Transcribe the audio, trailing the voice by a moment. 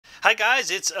Hi guys,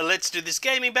 it's Let's Do This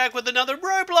Gaming back with another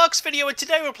Roblox video, and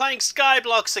today we're playing Sky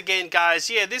Blocks again, guys.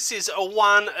 Yeah, this is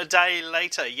a day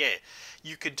later. Yeah,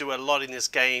 you could do a lot in this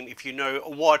game if you know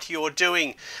what you're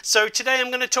doing. So today I'm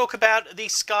going to talk about the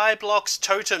Sky Blocks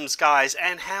Totems, guys,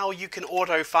 and how you can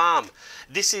auto farm.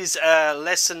 This is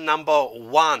lesson number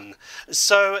 1.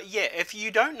 So yeah, if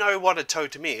you don't know what a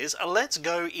totem is, let's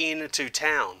go into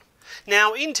town.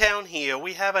 Now in town here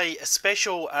we have a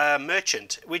special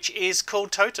merchant which is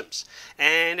called Totems,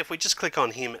 and if we just click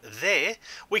on him there,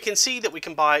 we can see that we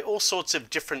can buy all sorts of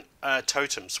different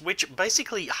totems which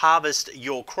basically harvest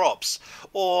your crops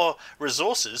or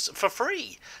resources for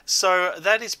free. So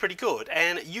that is pretty good,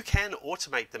 and you can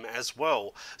automate them as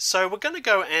well. So we're going to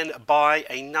go and buy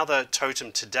another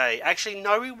totem today. Actually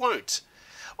no, we won't.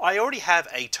 I already have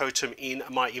a totem in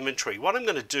my inventory. What I'm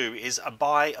going to do is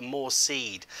buy more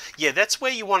seed. Yeah, that's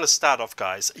where you want to start off,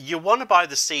 guys. You want to buy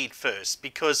the seed first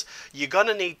because you're going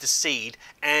to need the seed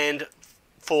and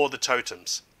for the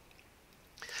totems.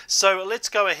 So let's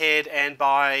go ahead and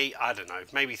buy, I don't know,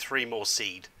 maybe 3 more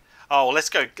seed. Oh, let's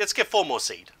get 4 more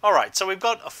seed. Alright, so we've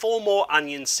got 4 more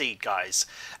onion seed, guys.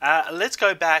 Let's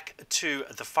go back to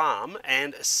the farm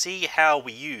and see how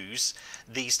we use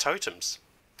these totems.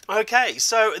 Okay,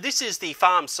 so this is the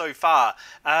farm so far.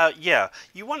 Yeah,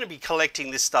 you want to be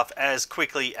collecting this stuff as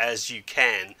quickly as you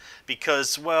can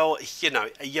because, well, you know,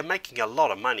 you're making a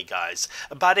lot of money, guys.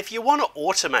 But if you want to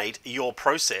automate your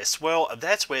process, well,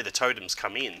 that's where the totems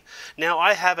come in. Now,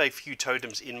 I have a few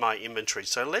totems in my inventory,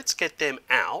 so let's get them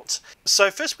out.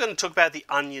 So first we're going to talk about the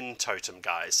onion totem,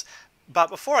 guys. But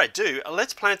before I do,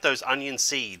 let's plant those onion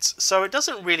seeds. So it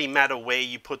doesn't really matter where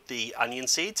you put the onion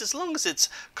seeds as long as it's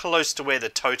close to where the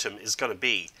totem is going to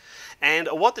be. And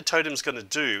what the totem's going to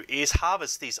do is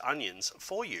harvest these onions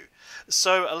for you.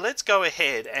 So let's go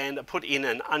ahead and put in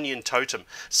an onion totem.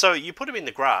 So you put them in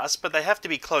the grass, but they have to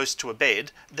be close to a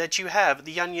bed that you have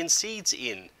the onion seeds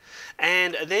in.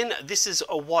 And then this is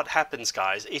what happens,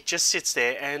 guys. It just sits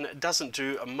there and doesn't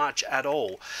do much at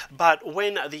all. But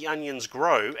when the onions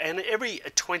grow, and every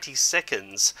 20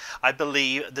 seconds, I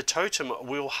believe the totem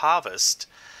will harvest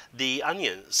the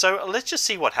onion. So let's just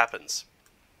see what happens.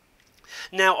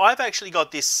 Now I've actually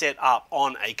got this set up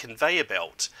on a conveyor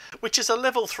belt, which is a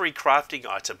level 3 crafting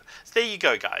item. There you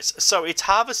go, guys. So it's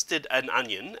harvested an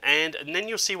onion, and then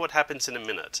you'll see what happens in a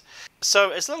minute.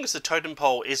 So as long as the totem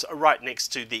pole is right next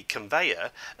to the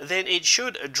conveyor, then it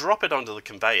should drop it onto the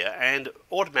conveyor and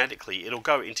automatically it'll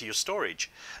go into your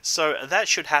storage. So that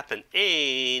should happen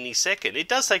any second. It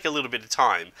does take a little bit of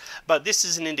time, but this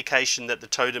is an indication that the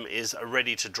totem is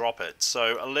ready to drop it.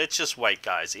 So let's just wait,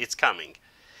 guys. It's coming.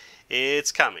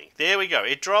 It's coming. There we go.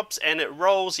 It drops and it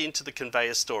rolls into the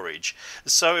conveyor storage.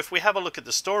 So if we have a look at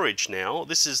the storage now,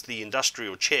 this is the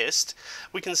industrial chest,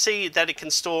 we can see that it can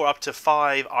store up to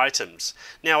 5 items.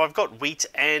 Now I've got wheat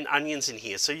and onions in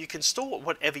here, so you can store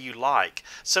whatever you like.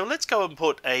 So let's go and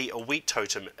put a wheat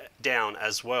totem down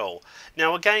as well.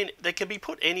 Now again, they can be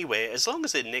put anywhere as long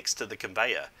as they're next to the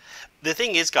conveyor. The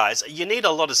thing is, guys, you need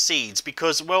a lot of seeds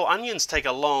because, well, onions take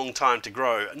a long time to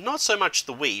grow. Not so much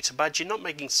the wheat, but you're not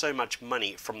making so much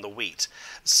money from the wheat.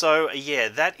 So yeah,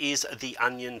 that is the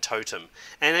onion totem.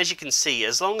 And as you can see,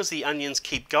 as long as the onions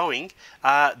keep going,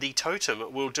 the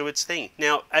totem will do its thing.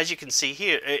 Now, as you can see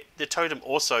here, the totem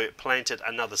also planted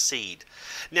another seed.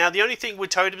 Now, the only thing with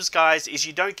totems, guys, is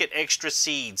you don't get extra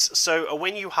seeds. So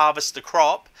when you harvest the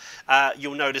crop,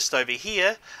 you'll notice over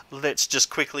here, let's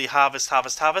just quickly harvest.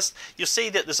 You'll see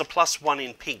that there's a +1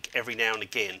 in pink every now and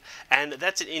again, and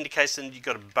that's an indication that you've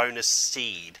got a bonus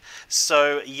seed.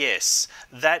 So yes,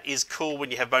 that is cool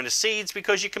when you have bonus seeds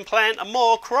because you can plant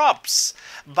more crops,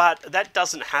 but that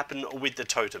doesn't happen with the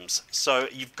totems, so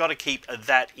you've got to keep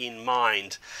that in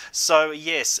mind. So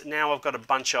yes, now I've got a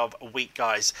bunch of wheat,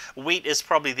 guys. Wheat is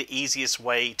probably the easiest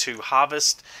way to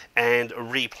harvest and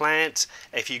replant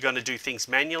if you're going to do things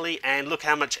manually, and look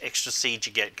how much extra seed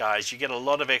you get, guys. You get a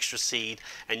lot of extra seed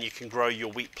and you can grow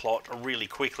your wheat plot really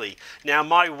quickly. Now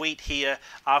my wheat here,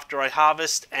 after I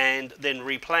harvest and then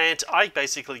replant, I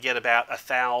basically get about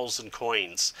 1,000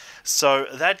 coins. So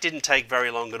that didn't take very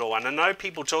long at all. And I know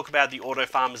people talk about the auto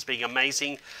farm as being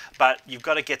amazing, but you've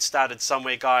got to get started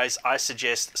somewhere, guys. I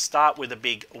suggest start with a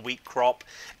big wheat crop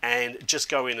and just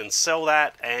go in and sell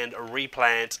that and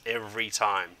replant every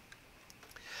time.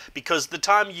 Because the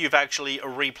time you've actually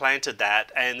replanted that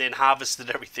and then harvested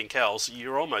everything else,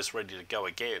 you're almost ready to go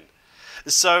again.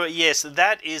 So yes,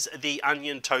 that is the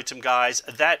onion totem, guys.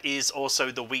 That is also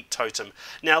the wheat totem.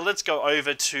 Now let's go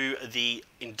over to the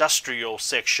industrial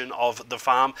section of the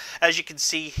farm. As you can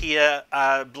see here,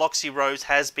 Bloxy Rose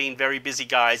has been very busy,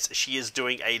 guys. She is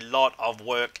doing a lot of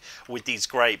work with these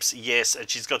grapes. Yes, and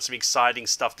she's got some exciting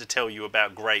stuff to tell you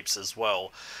about grapes as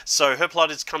well. So her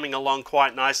plot is coming along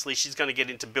quite nicely. She's going to get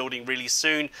into building really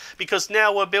soon, because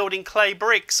now we're building clay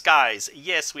bricks, guys.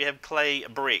 Yes, we have clay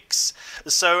bricks.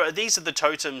 So these are the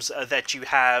totems that you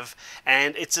have,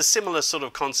 and it's a similar sort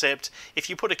of concept. If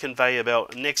you put a conveyor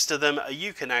belt next to them,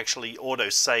 you can actually auto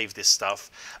save this stuff.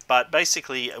 But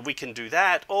basically we can do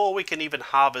that, or we can even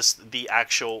harvest the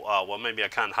actual, well, maybe I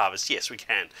can't harvest. Yes, we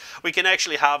can. We can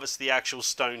actually harvest the actual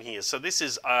stone here. So this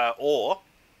is ore.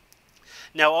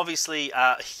 Now obviously,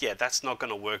 yeah, that's not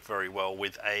going to work very well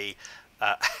with a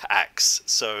axe,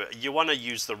 so you want to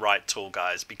use the right tool,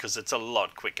 guys, because it's a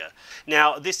lot quicker.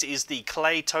 Now this is the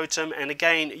clay totem, and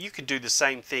again you can do the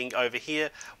same thing over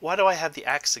here. Why do I have the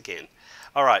axe again?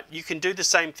 Alright, you can do the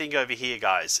same thing over here,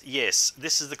 guys. Yes,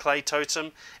 this is the clay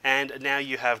totem, and now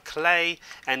you have clay,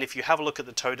 and if you have a look at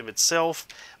the totem itself,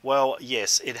 well,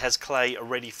 yes, it has clay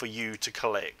ready for you to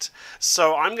collect.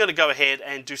 So I'm going to go ahead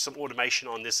and do some automation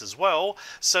on this as well,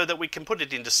 so that we can put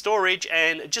it into storage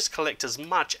and just collect as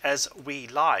much as we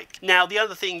like. Now, the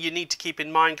other thing you need to keep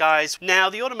in mind, guys, now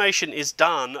the automation is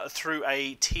done through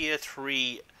a tier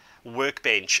 3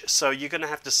 workbench, so you're going to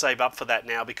have to save up for that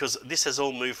now, because this has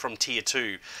all moved from tier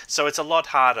 2, so it's a lot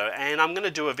harder. And I'm going to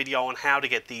do a video on how to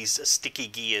get these sticky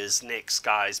gears next,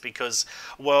 guys, because,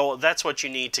 well, that's what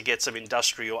you need to get some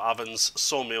industrial ovens,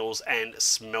 sawmills and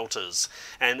smelters,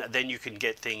 and then you can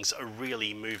get things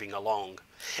really moving along.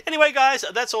 Anyway, guys,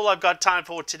 that's all I've got time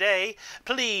for today.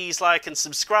 Please like and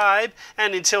subscribe,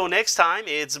 and until next time,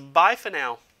 it's bye for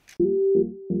now.